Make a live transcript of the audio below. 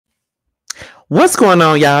What's going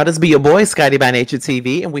on, y'all? This be your boy, Scotty by Nature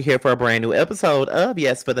TV, and we're here for a brand new episode of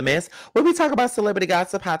Yes for the Mess, where we talk about celebrity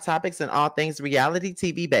gossip, hot topics, and all things reality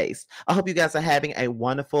TV based. I hope you guys are having a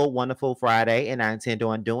wonderful, wonderful Friday, and I intend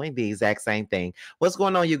on doing the exact same thing. What's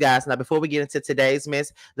going on, you guys? Now, before we get into today's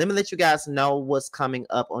mess, let me let you guys know what's coming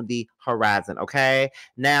up on the horizon, okay?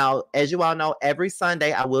 Now, as you all know, every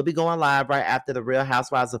Sunday, I will be going live right after the Real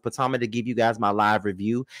Housewives of Potomac to give you guys my live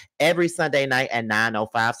review every Sunday night at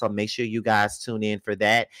 9:05, so make sure you guys tune in for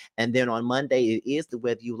that. And then on Monday, it is the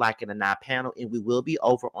Whether You Like It or Not panel, and we will be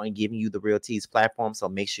over on Giving You the Real Teas platform, so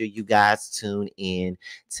make sure you guys tune in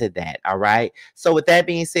to that. All right, so with that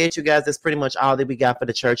being said, you guys, that's pretty much all that we got for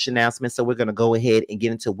the church announcement. So we're going to go ahead and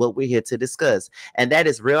get into what we're here to discuss, and that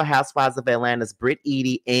is Real Housewives of Atlanta's Brit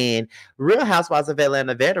Eady and Real Housewives of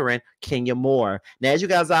Atlanta veteran Kenya Moore. Now, as you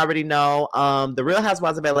guys already know, the Real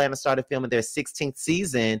Housewives of Atlanta started filming their 16th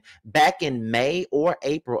season back in May or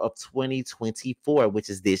April of 2024, which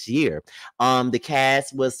is this year. The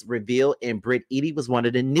cast was revealed, and Brit Eady was one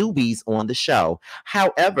of the newbies on the show.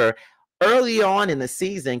 However, early on in the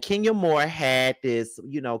season, Kenya Moore had this,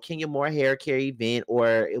 Kenya Moore hair care event,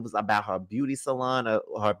 or it was about her beauty salon or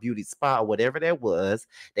her beauty spa or whatever that was.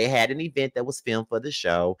 They had an event that was filmed for the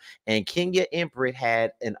show, and Kenya and Brit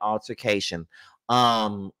had an altercation.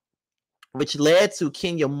 Which led to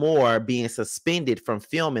Kenya Moore being suspended from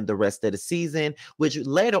filming the rest of the season, which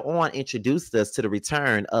later on introduced us to the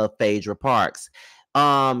return of Phaedra Parks.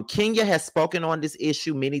 Kenya has spoken on this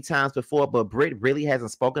issue many times before, but Brit really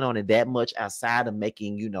hasn't spoken on it that much outside of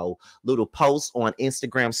making, little posts on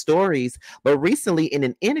Instagram stories. But recently, in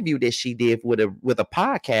an interview that she did with a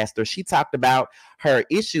podcaster, she talked about her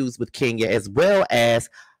issues with Kenya as well as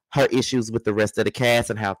her issues with the rest of the cast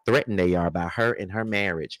and how threatened they are about her and her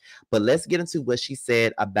marriage. But let's get into what she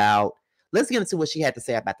had to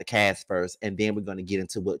say about the cast first, and then we're going to get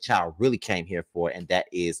into what y'all really came here for, and that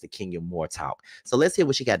is the Kenya Moore talk. So let's hear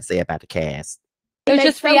what she got to say about the cast. They're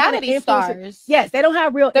just reality stars. Yes, they don't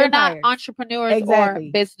have real They're empires. not entrepreneurs or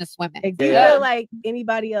business women. Do you feel like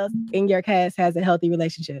anybody else in your cast has a healthy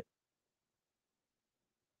relationship?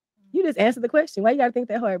 You just answered the question. Why you gotta think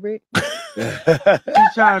that hard, Brit? She's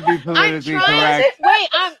trying to be politically correct. Wait,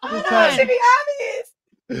 I'm trying to be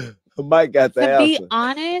honest. Mike got the answer.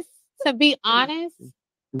 To be honest.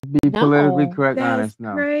 Be politically correct, honest.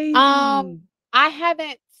 No. Crazy. I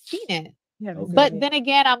haven't seen it. But then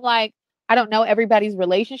again, I'm like, I don't know everybody's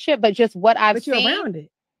relationship, but just what I've seen. But you're around it.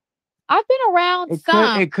 I've been around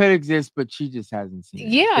some. It could exist, but she just hasn't seen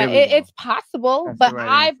it. Yeah, it's possible, That's but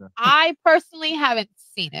right I personally haven't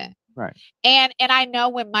seen it. Right. And I know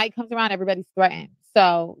when Mike comes around, everybody's threatened.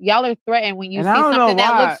 So y'all are threatened when you see something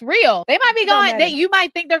that looks real. They might be going, you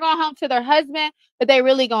might think they're going home to their husband, but they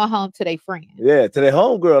really going home to their friend. Yeah, to their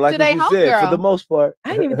homegirl, like you said, for the most part.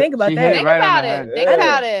 I didn't even think about that. Think about it. Think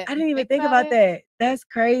about it. I didn't even think about that. That's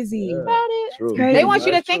crazy. Think about it. True. Crazy. They want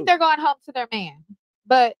you to think they're going home to their man.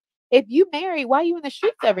 But if you marry, why are you in the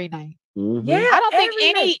streets every night? Mm-hmm. Yeah, I don't think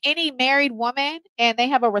any married woman and they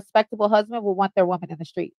have a respectable husband will want their woman in the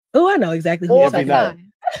street. Oh, I know exactly who you're talking about.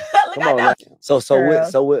 Come on, so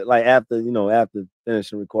with like after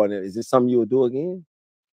finishing recording, is this something you would do again?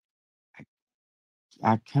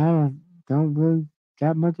 I kind of don't really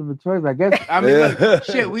got much of a choice. I guess. I mean, look,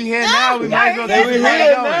 shit, we here now. We might as well get this going.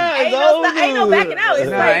 Ain't no backing out.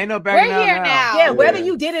 It's ain't no backing out. We're here now. Yeah, whether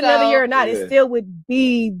you did it another year or not, it still would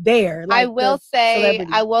be there. Like I will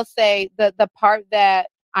say the part that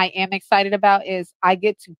I am excited about is I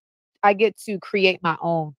get to create my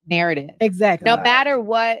own narrative. Exactly. No matter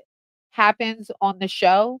what happens on the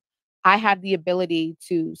show, I have the ability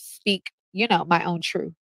to speak, my own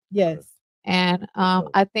truth. Yes. And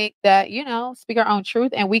I think that, speak our own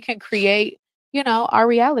truth and we can create, our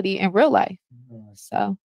reality in real life.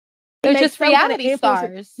 So they're just reality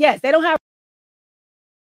stars. Yes, they don't have.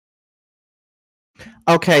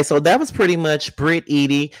 Okay, so that was pretty much Brit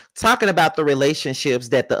Eady talking about the relationships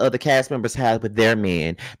that the other cast members had with their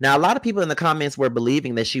men. Now, a lot of people in the comments were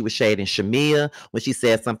believing that she was shading Shamea when she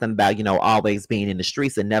said something about, always being in the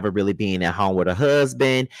streets and never really being at home with her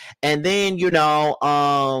husband. And then,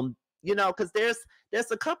 because there's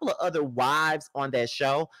a couple of other wives on that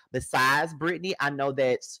show besides Brittany. I know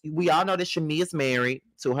that we all know that Shamea is married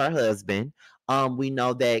to her husband. We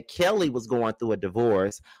know that Kelly was going through a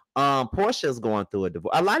divorce. Portia's going through a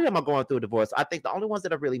divorce. A lot of them are going through a divorce. I think the only ones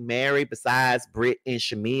that are really married besides Brit and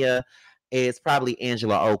Shamea is probably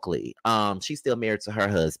Angela Oakley. She's still married to her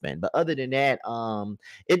husband. But other than that,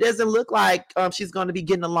 it doesn't look like she's going to be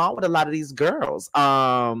getting along with a lot of these girls.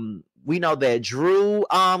 We know that Drew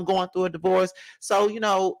going through a divorce. So,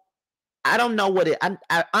 I don't know what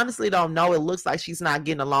I honestly don't know. It looks like she's not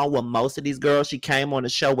getting along with most of these girls. She came on the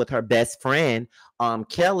show with her best friend,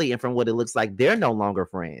 Kelly, and from what it looks like, they're no longer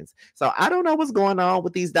friends. So I don't know what's going on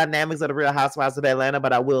with these dynamics of the Real Housewives of Atlanta,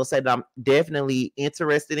 but I will say that I'm definitely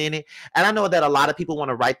interested in it. And I know that a lot of people want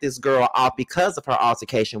to write this girl off because of her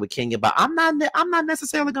altercation with Kenya, but I'm not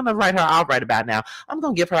necessarily going to write her off right about now. I'm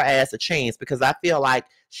going to give her ass a chance because I feel like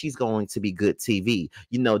she's going to be good TV.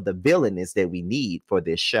 You know, the villainess that we need for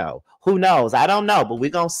this show. Who knows? I don't know, but we're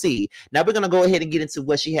going to see. Now we're going to go ahead and get into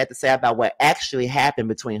what she had to say about what actually happened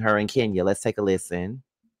between her and Kenya. Let's take a listen.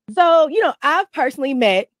 So, you know, I've personally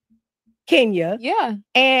met Kenya. Yeah.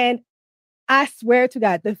 And I swear to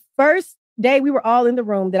God, the first day we were all in the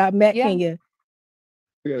room that I met Kenya,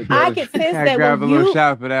 I could sense that grab a little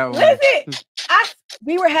shot for that one. Listen,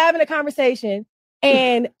 we were having a conversation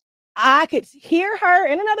and I could hear her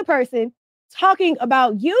and another person talking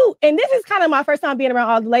about you. And this is kind of my first time being around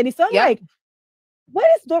all the ladies. So I'm like, what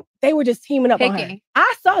is they were just teaming up on her.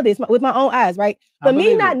 I saw this with my own eyes, right? But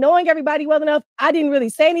me not knowing everybody well enough, I didn't really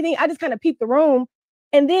say anything. I just kind of peeped the room.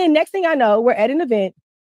 And then next thing I know, we're at an event.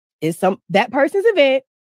 It's that person's event.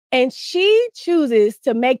 And she chooses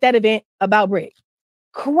to make that event about Brit.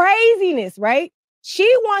 Craziness, right? She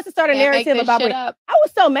wants to start a narrative about Brit. I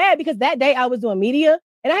was so mad because that day I was doing media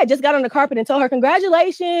and I had just got on the carpet and told her,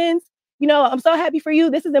 congratulations. You know, I'm so happy for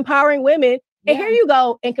you. This is empowering women. And here you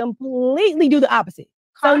go and completely do the opposite.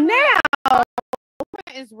 Karma. So now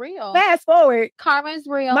is real. Fast forward. Karma is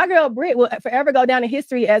real. My girl Brit will forever go down in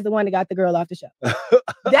history as the one that got the girl off the show.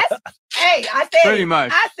 Hey, I said pretty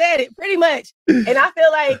much. I said it pretty much. And I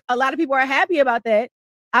feel like a lot of people are happy about that.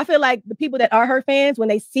 I feel like the people that are her fans, when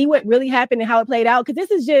they see what really happened and how it played out, because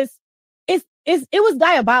this is just, it was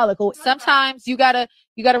diabolical. Sometimes you gotta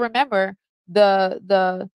remember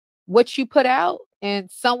the what you put out in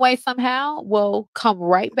some way, somehow will come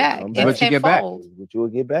right back. What you get back. What you will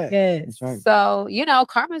get back. Yes. That's right. So, you know,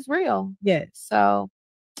 karma's real. Yes. So,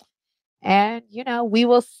 and, you know, we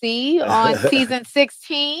will see on season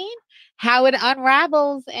 16 how it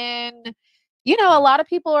unravels. And, you know, a lot of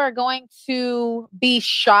people are going to be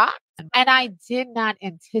shocked. And I did not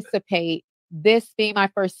anticipate this being my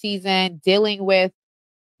first season dealing with,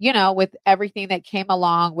 you know, with everything that came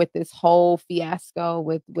along with this whole fiasco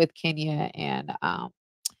with Kenya. And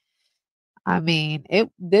I mean,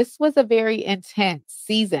 this was a very intense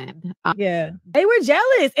season. Yeah. They were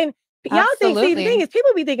jealous. And y'all think, see, the thing is,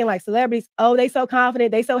 people be thinking like celebrities, oh, they so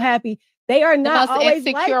confident, they so happy. They are not always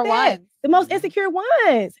insecure like that. The most insecure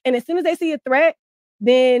ones. And as soon as they see a threat,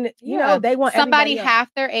 then, you know, they want somebody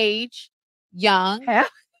half their age, young.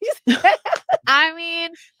 I mean,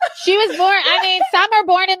 she was born, some are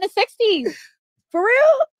born in the 60s. For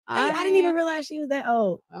real? I didn't even realize she was that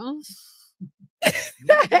old.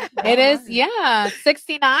 It is,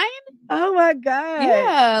 69. Oh my God.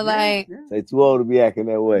 Yeah, like they too old to be acting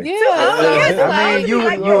that way. Yeah. I mean, you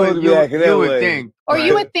would think. Or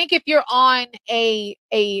you would think if you're on a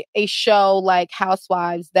show like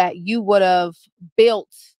Housewives that you would have built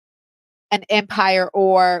an empire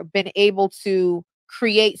or been able to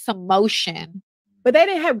create some motion. But they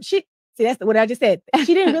didn't have that's what I just said.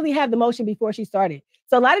 She didn't really have the motion before she started.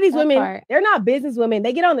 So a lot of these women, they're not business women.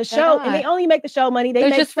 They get on the show and they only make the show money. They're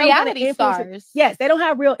just reality stars. Yes, they don't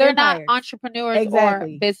have real They're empires. not entrepreneurs or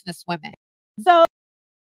business women. So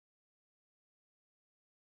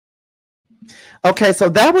Okay, so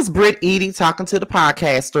that was Brit Eady talking to the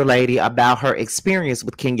podcaster lady about her experience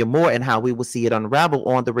with Kenya Moore and how we will see it unravel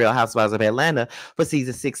on The Real Housewives of Atlanta for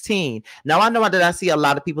season 16. Now, I know that I see a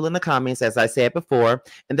lot of people in the comments, as I said before,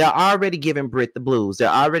 and they're already giving Brit the blues. They're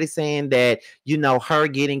already saying that, you know, her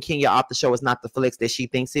getting Kenya off the show is not the flex that she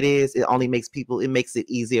thinks it is. It only makes it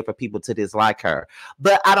easier for people to dislike her.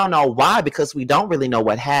 But I don't know why, because we don't really know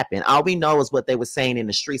what happened. All we know is what they were saying in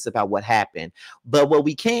the streets about what happened. But what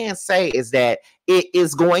we can say is that it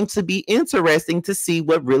is going to be interesting to see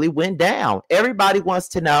what really went down. Everybody wants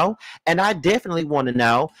to know, and I definitely want to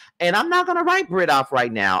know. And I'm not going to write Brit off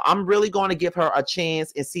right now. I'm really going to give her a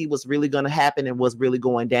chance and see what's really going to happen and what's really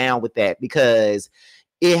going down with that, because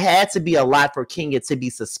it had to be a lot for Kenya to be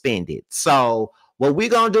suspended. So what we're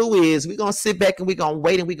going to do is we're going to sit back and we're going to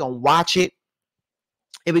wait and we're going to watch it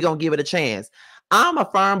and we're going to give it a chance. I'm a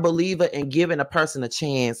firm believer in giving a person a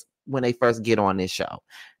chance when they first get on this show.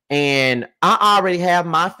 And I already have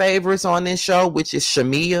my favorites on this show, which is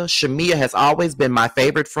Shamea. Shamea has always been my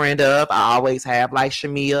favorite friend of. I always have liked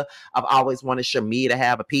Shamea. I've always wanted Shamea to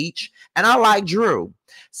have a peach. And I like Drew.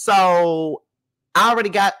 So we already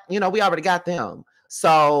got them.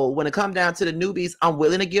 So when it comes down to the newbies, I'm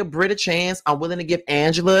willing to give Brit a chance. I'm willing to give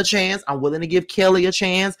Angela a chance. I'm willing to give Kelly a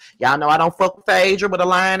chance. Y'all know I don't fuck with Phaedra with a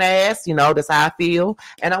lying ass. You know, that's how I feel.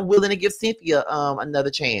 And I'm willing to give Cynthia another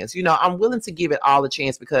chance. You know, I'm willing to give it all a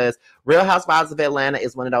chance because Real Housewives of Atlanta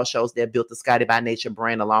is one of those shows that built the Scotty by Nature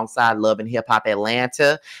brand alongside Love and Hip Hop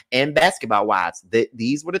Atlanta and Basketball Wives.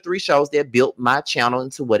 These were the 3 shows that built my channel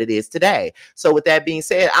into what it is today. So with that being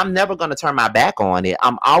said, I'm never going to turn my back on it.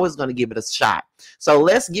 I'm always going to give it a shot. So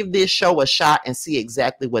let's give this show a shot and see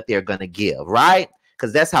exactly what they're going to give, right?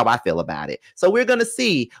 Because that's how I feel about it. So we're going to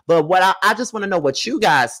see. But what I just want to know what you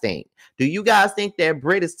guys think. Do you guys think that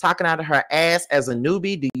Brit is talking out of her ass as a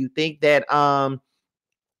newbie? Do you think that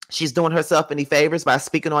she's doing herself any favors by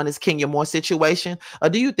speaking on this Kenya Moore situation? Or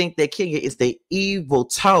do you think that Kenya is the evil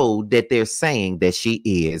toad that they're saying that she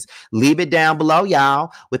is? Leave it down below,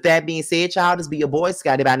 y'all. With that being said, y'all, this be your boy,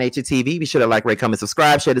 Scotty by Nature TV. Be sure to like, rate, comment,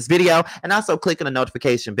 subscribe, share this video, and also click on the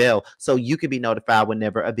notification bell so you can be notified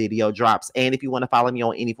whenever a video drops. And if you want to follow me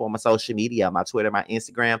on any form of social media, my Twitter, my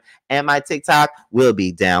Instagram, and my TikTok will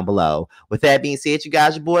be down below. With that being said, you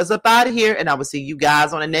guys, your boys up out of here, and I will see you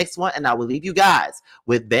guys on the next one, and I will leave you guys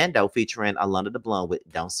with Bando featuring Alunda the Blonde with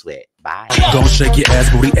Don't Sweat. Bye. Don't shake your ass,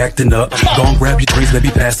 booty acting up. Don't grab your drinks, baby,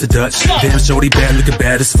 pass the Dutch. Damn, shorty bad, looking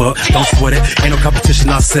bad as fuck. Don't sweat it, ain't no competition,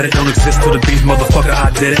 I said it. Don't exist to the beef, motherfucker, I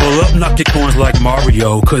did it. Pull up, knock your corns like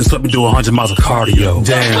Mario. Couldn't let me do 100 miles of cardio.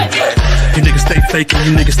 Damn. You niggas stay faking,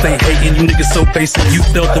 you niggas stay hating, you niggas so basic. You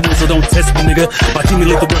felt the win, so don't test me, nigga. My team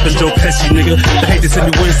lethal weapon, Joe Pesci, nigga. They hate to see me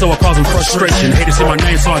win, so I cause them frustration. Hate to see my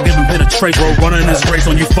name, so I give them penetration. Bro, running this race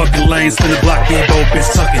on you fucking lanes. Spin the block, big bold bitch,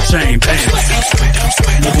 tuck your chain. Bam.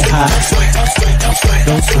 Nigga high. Don't sweat. Don't sweat.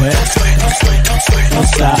 Don't sweat. Don't sweat. Don't